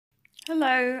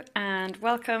Hello and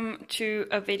welcome to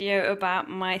a video about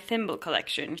my thimble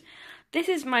collection. This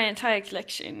is my entire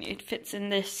collection. It fits in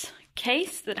this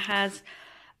case that has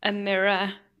a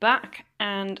mirror back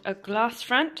and a glass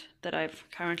front that I've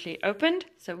currently opened,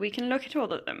 so we can look at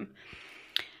all of them.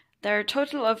 There are a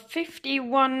total of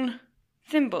 51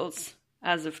 thimbles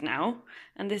as of now,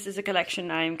 and this is a collection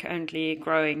I am currently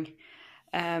growing.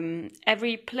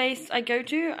 Every place I go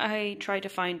to, I try to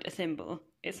find a thimble.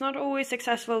 It's not always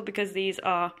successful because these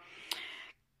are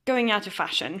going out of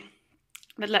fashion.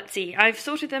 But let's see, I've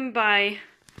sorted them by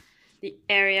the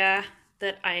area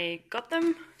that I got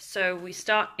them. So we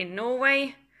start in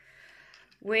Norway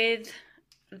with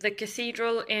the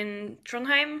cathedral in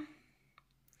Trondheim.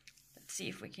 Let's see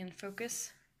if we can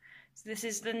focus. So this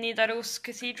is the Nidaros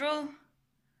Cathedral.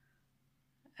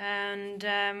 And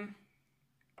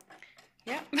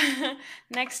yeah.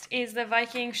 Next is the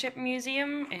Viking Ship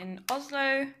Museum in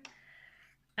Oslo,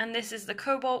 and this is the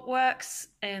Cobalt Works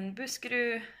in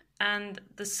Buskerud, and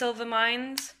the Silver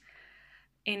Mines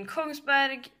in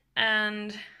Kongsberg,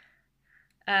 and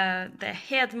the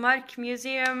Hedmark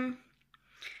Museum,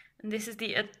 and this is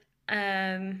the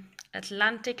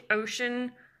Atlantic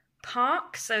Ocean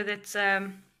Park, so that's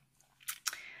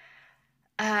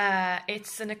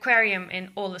it's an aquarium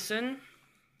in Ålesund.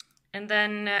 And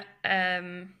then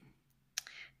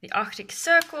the Arctic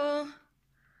Circle,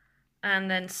 and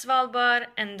then Svalbard,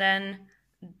 and then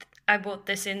I bought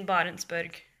this in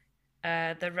Barentsburg,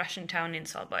 the Russian town in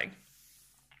Svalbard.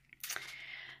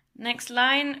 Next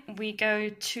line, we go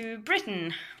to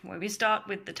Britain, where we start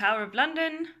with the Tower of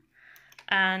London,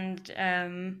 and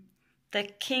the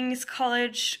King's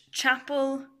College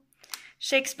Chapel,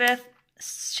 Shakespeare's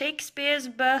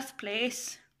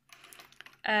birthplace,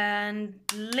 and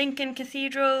Lincoln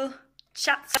Cathedral,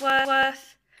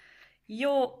 Chatsworth,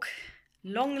 York,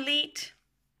 Longleat,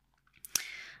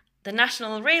 the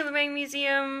National Railway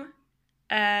Museum,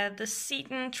 the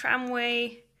Seaton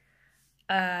Tramway,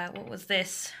 what was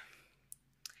this?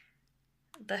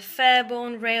 The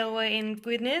Fairborn Railway in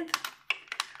Gwynedd,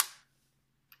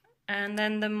 and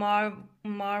then the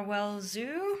Marwell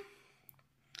Zoo.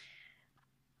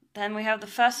 Then we have the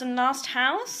First and Last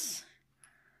House,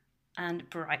 and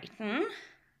Brighton.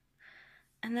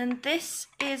 And then this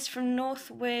is from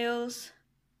North Wales,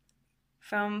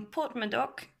 from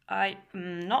Portmadoc. I'm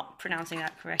not pronouncing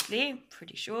that correctly,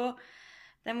 pretty sure.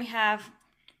 Then we have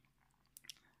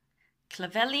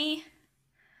Clavelly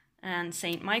and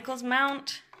St. Michael's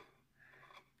Mount.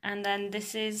 And then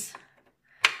this is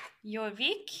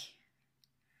Jorvik,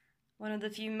 one of the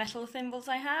few metal thimbles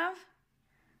I have.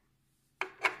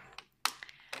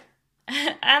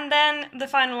 And then the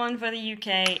final one for the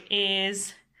UK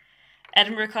is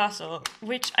Edinburgh Castle,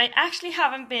 which I actually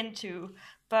haven't been to,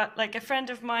 but like a friend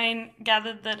of mine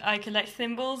gathered that I collect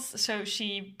thimbles, so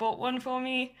she bought one for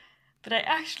me, but I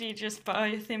actually just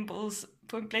buy thimbles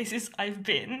from places I've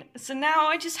been, so now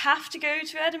I just have to go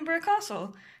to Edinburgh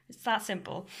Castle. It's that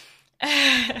simple.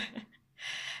 And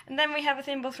then we have a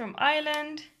thimble from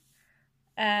Ireland,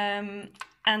 and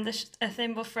a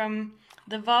thimble from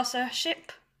the Vasa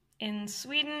ship in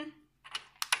Sweden,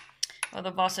 or the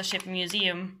Vasa Ship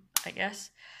Museum, I guess.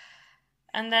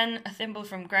 And then a thimble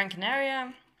from Gran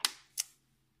Canaria.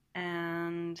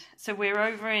 And so we're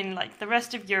over in like the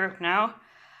rest of Europe now.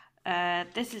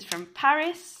 This is from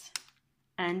Paris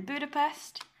and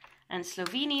Budapest and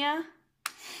Slovenia.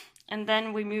 And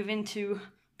then we move into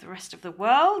the rest of the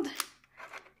world.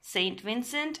 St.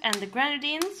 Vincent and the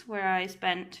Grenadines, where I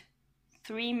spent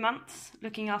 3 months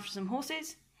looking after some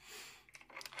horses.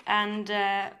 And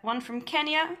one from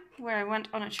Kenya, where I went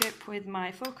on a trip with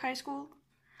my folk high school.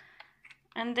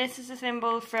 And this is a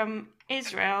thimble from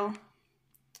Israel,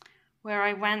 where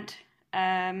I went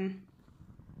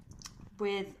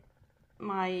with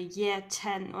my year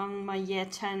 10, on my year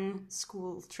 10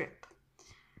 school trip.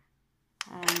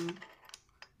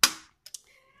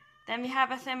 Then we have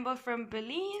a thimble from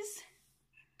Belize,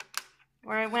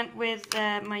 where I went with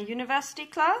my university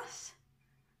class.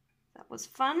 That was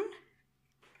fun.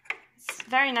 It's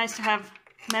very nice to have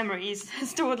memories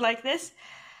stored like this.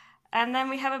 And then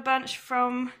we have a bunch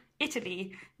from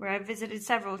Italy, where I visited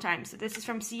several times. So this is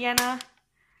from Siena,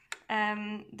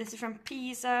 this is from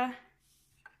Pisa,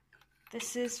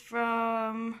 this is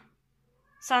from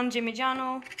San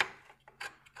Gimignano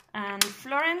and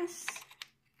Florence.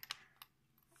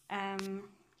 And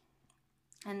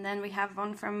then we have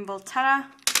one from Volterra,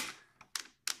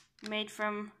 made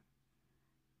from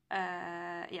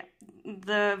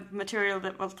the material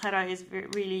that Volterra is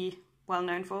really well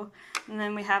known for. And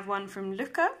then we have one from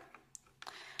Lucca.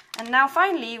 And now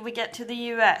finally we get to the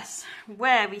US,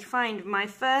 where we find my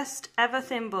first ever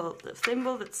thimble, the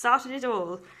thimble that started it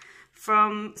all,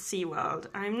 from SeaWorld.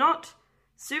 I'm not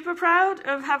super proud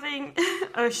of having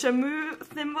a chamois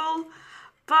thimble,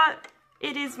 but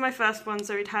it is my first one,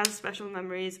 so it has special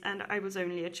memories, and I was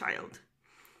only a child.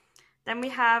 Then we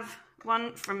have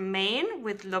one from Maine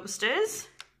with lobsters,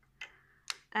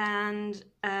 and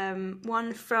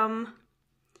one from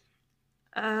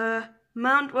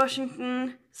Mount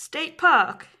Washington State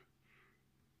Park.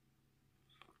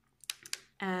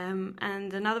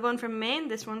 And another one from Maine,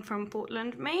 this one from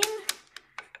Portland, Maine.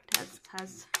 It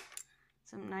has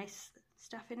some nice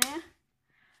stuff in here.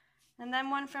 And then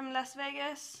one from Las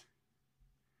Vegas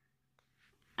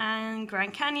and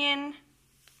Grand Canyon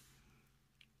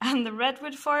and the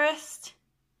Redwood Forest,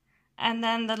 and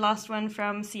then the last one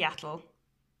from Seattle.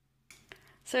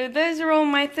 So those are all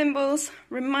my thimbles,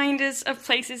 reminders of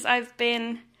places I've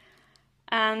been,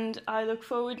 and I look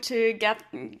forward to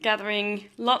gathering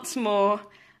lots more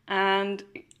and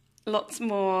lots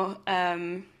more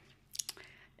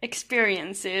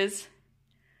experiences.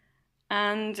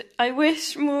 And I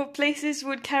wish more places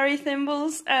would carry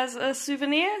thimbles as a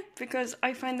souvenir, because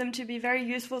I find them to be very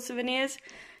useful souvenirs,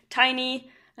 tiny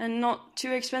and not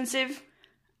too expensive.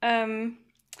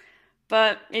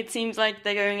 But it seems like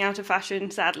they're going out of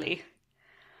fashion, sadly.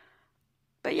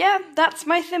 But yeah, that's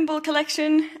my thimble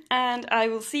collection, and I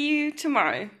will see you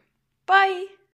tomorrow. Bye!